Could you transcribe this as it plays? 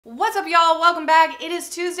What's up, y'all? Welcome back. It is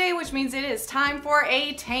Tuesday, which means it is time for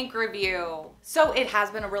a tank review. So it has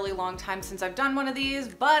been a really long time since I've done one of these,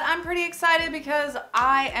 but I'm pretty excited because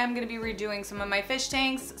I am going to be redoing some of my fish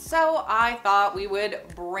tanks, so I thought we would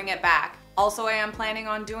bring it back. Also, I am planning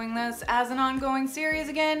on doing this as an ongoing series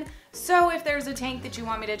again, so if there's a tank that you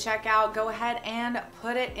want me to check out, go ahead and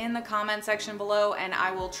put it in the comment section below and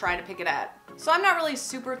I will try to pick it up. So I'm not really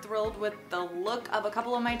super thrilled with the look of a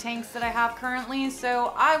couple of my tanks that I have currently,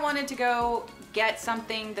 so I wanted to go get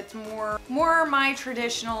something that's more my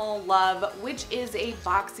traditional love, which is a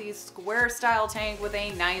boxy square style tank with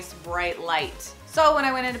a nice bright light. So when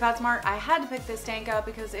I went into PetSmart, I had to pick this tank up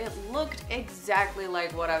because it looked exactly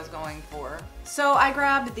like what I was going for. So I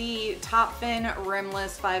grabbed the Top Fin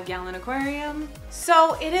Rimless 5-gallon aquarium.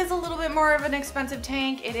 So it is a little bit more of an expensive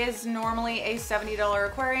tank. It is normally a $70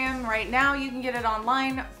 aquarium. Right now you can get it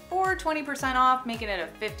online for 20% off, making it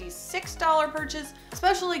a $56 purchase,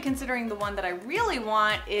 especially considering the one that I really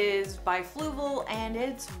want is by Fluval and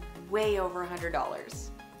it's way over $100.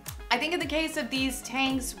 I think in the case of these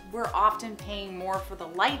tanks, we're often paying more for the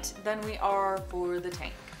light than we are for the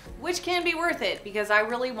tank, which can be worth it because I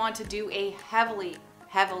really want to do a heavily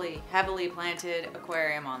planted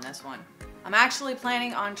aquarium on this one. I'm actually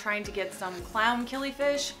planning on trying to get some clown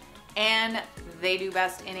killifish, and they do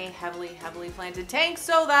best in a heavily planted tank,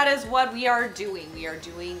 so that is what we are doing. We are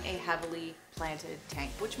doing a heavily planted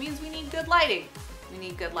tank, which means we need good lighting. We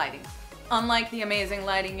need good lighting. Unlike the amazing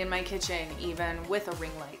lighting in my kitchen, even with a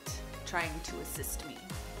ring light trying to assist me.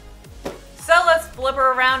 So let's flip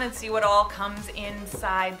her around and see what all comes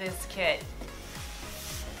inside this kit.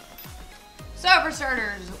 So for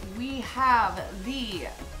starters, we have the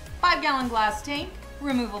 5-gallon glass tank,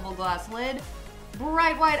 removable glass lid,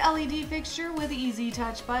 bright white LED fixture with easy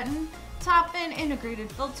touch button, Top Fin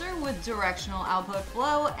integrated filter with directional output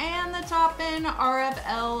flow, and the Top Fin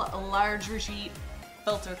RFL large sheet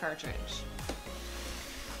filter cartridge.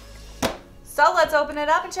 So let's open it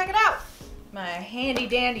up and check it out. My handy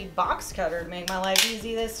dandy box cutter to make my life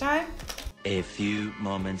easy this time. A few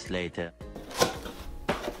moments later.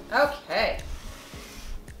 Okay.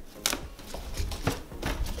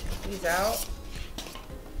 These out.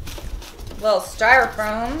 Little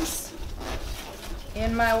styrofoams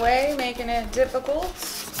in my way, making it difficult.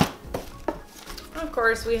 Of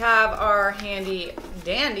course, we have our handy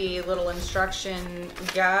dandy little instruction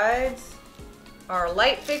guides. Our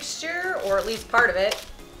light fixture, or at least part of it.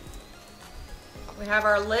 We have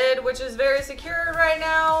our lid, which is very secure right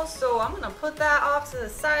now, so I'm gonna put that off to the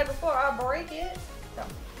side before I break it. So,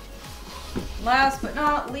 last but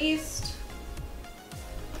not least,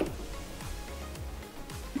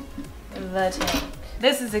 the tank.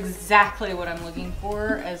 This is exactly what I'm looking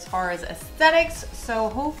for as far as aesthetics, so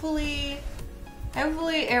hopefully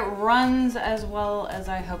it runs as well as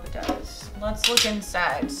I hope it does. Let's look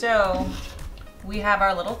inside. So we have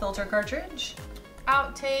our little filter cartridge.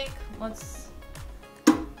 Outtake, let's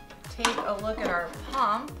take a look at our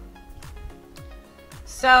pump.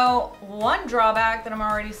 So one drawback that I'm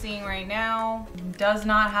already seeing right now, does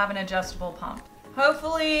not have an adjustable pump.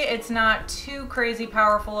 Hopefully it's not too crazy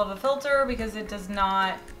powerful of a filter because it's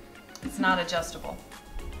not adjustable.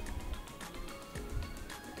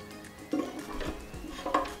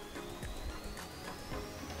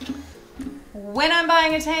 When I'm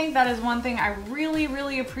buying a tank, that is one thing I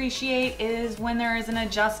really appreciate is when there is an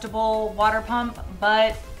adjustable water pump,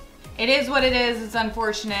 but it is what it is. It's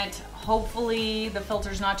unfortunate. Hopefully the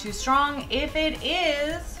filter's not too strong. If it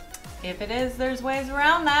is, there's ways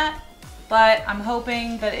around that, but I'm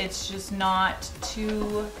hoping that it's just not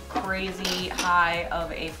too crazy high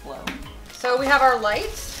of a flow. So we have our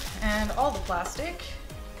lights and all the plastic.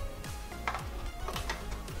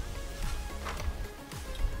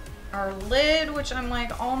 Our lid, which I'm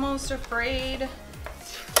like almost afraid.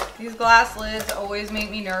 These glass lids always make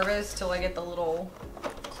me nervous till I get the little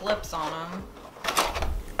clips on them.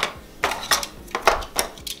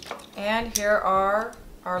 And here are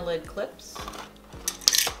our lid clips.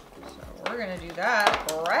 So we're gonna do that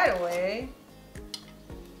right away.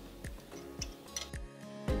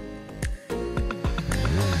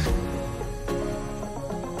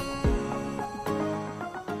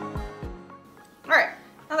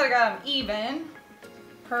 I got them even.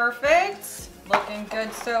 Perfect. Looking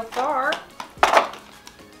good so far.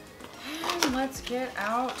 And let's get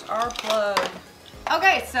out our plug.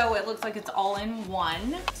 Okay, so it looks like it's all in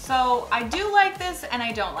one. So I do like this and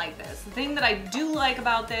I don't like this. The thing that I do like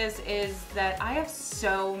about this is that I have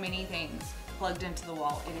so many things plugged into the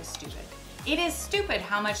wall. It is stupid. It is stupid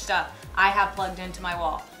how much stuff I have plugged into my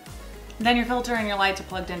wall. Then your filter and your lights are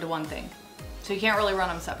plugged into one thing. So you can't really run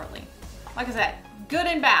them separately. Like I said, good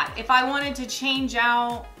and bad. If I wanted to change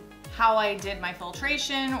out how I did my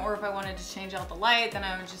filtration, or if I wanted to change out the light, then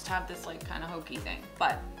I would just have this like kind of hokey thing,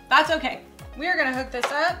 but that's okay. We are gonna hook this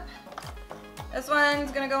up. This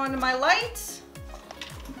one's gonna go into my light.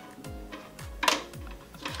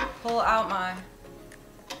 Pull out my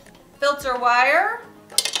filter wire.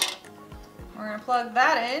 We're gonna plug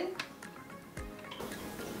that in.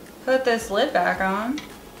 Put this lid back on.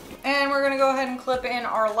 And we're gonna go ahead and clip in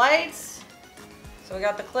our lights. So we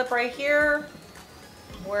got the clip right here,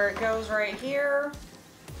 where it goes right here.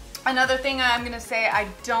 Another thing I'm gonna say I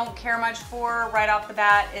don't care much for right off the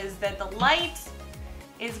bat is that the light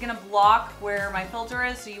is gonna block where my filter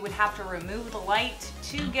is, so you would have to remove the light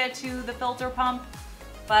to get to the filter pump.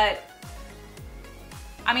 But,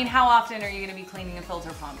 I mean, how often are you gonna be cleaning a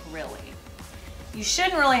filter pump, really? You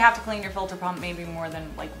shouldn't really have to clean your filter pump maybe more than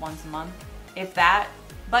like once a month, if that.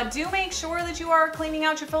 But do make sure that you are cleaning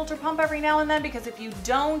out your filter pump every now and then, because if you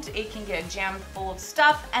don't, it can get jammed full of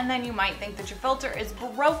stuff, and then you might think that your filter is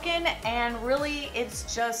broken, and really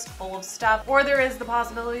it's just full of stuff. Or there is the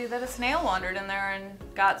possibility that a snail wandered in there and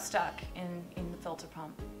got stuck in the filter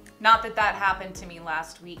pump. Not that that happened to me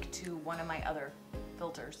last week to one of my other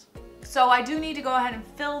filters. So I do need to go ahead and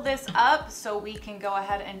fill this up so we can go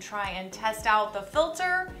ahead and try and test out the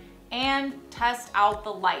filter and test out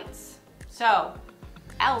the lights. So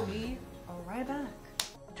I'll be right back.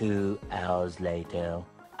 2 hours later.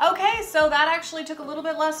 Okay, so that actually took a little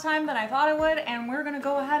bit less time than I thought it would, and we're gonna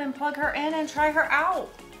go ahead and plug her in and try her out.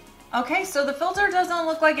 Okay, so the filter doesn't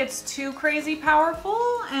look like it's too crazy powerful,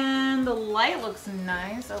 and the light looks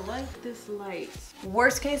nice. I like this light.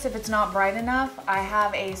 Worst case, if it's not bright enough, I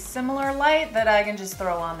have a similar light that I can just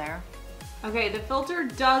throw on there. Okay, the filter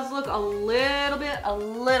does look a little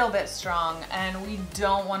bit strong, and we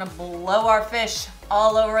don't want to blow our fish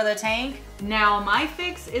all over the tank. Now, my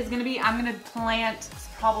fix is gonna be, I'm gonna plant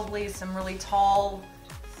probably some really tall,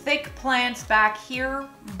 thick plants back here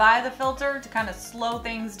by the filter to kind of slow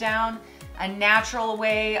things down, a natural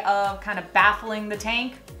way of kind of baffling the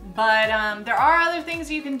tank. But there are other things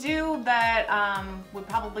you can do that would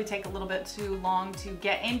probably take a little bit too long to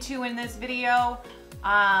get into in this video.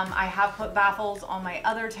 I have put baffles on my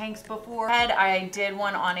other tanks before. I did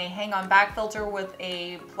one on a hang-on back filter with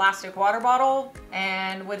a plastic water bottle.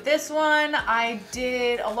 And with this one, I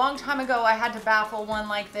did a long time ago, I had to baffle one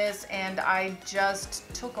like this, and I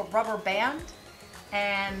just took a rubber band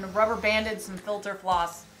and rubber banded some filter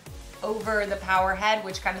floss over the power head,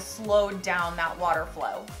 which kind of slowed down that water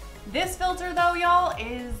flow. This filter though, y'all,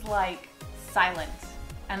 is like silent.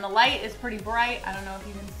 And the light is pretty bright. I don't know if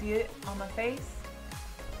you can see it on my face.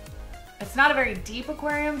 It's not a very deep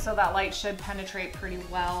aquarium, so that light should penetrate pretty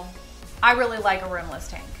well. I really like a rimless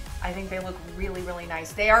tank. I think they look really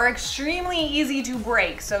nice. They are extremely easy to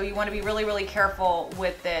break, so you want to be really careful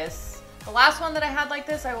with this. The last one that I had like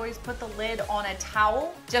this, I always put the lid on a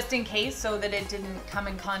towel, just in case, so that it didn't come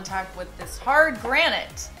in contact with this hard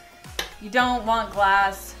granite. You don't want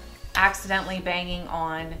glass accidentally banging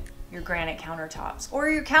on your granite countertops,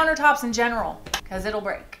 or your countertops in general, because it'll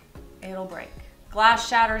break. It'll break. Glass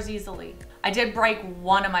shatters easily. I did break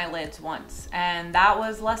one of my lids once, and that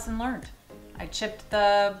was lesson learned. I chipped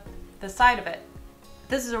the side of it.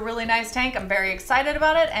 This is a really nice tank. I'm very excited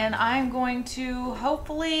about it, and I'm going to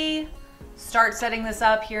hopefully start setting this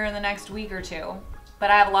up here in the next week or two.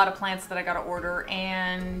 But I have a lot of plants that I gotta order,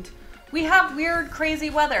 and we have weird, crazy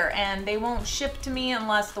weather, and they won't ship to me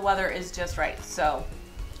unless the weather is just right. So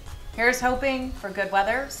here's hoping for good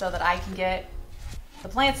weather so that I can get the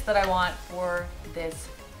plants that I want for this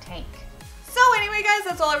tank. So anyway, guys,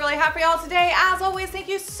 that's all I really have for y'all today. As always, thank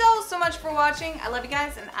you so much for watching. I love you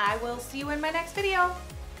guys, and I will see you in my next video.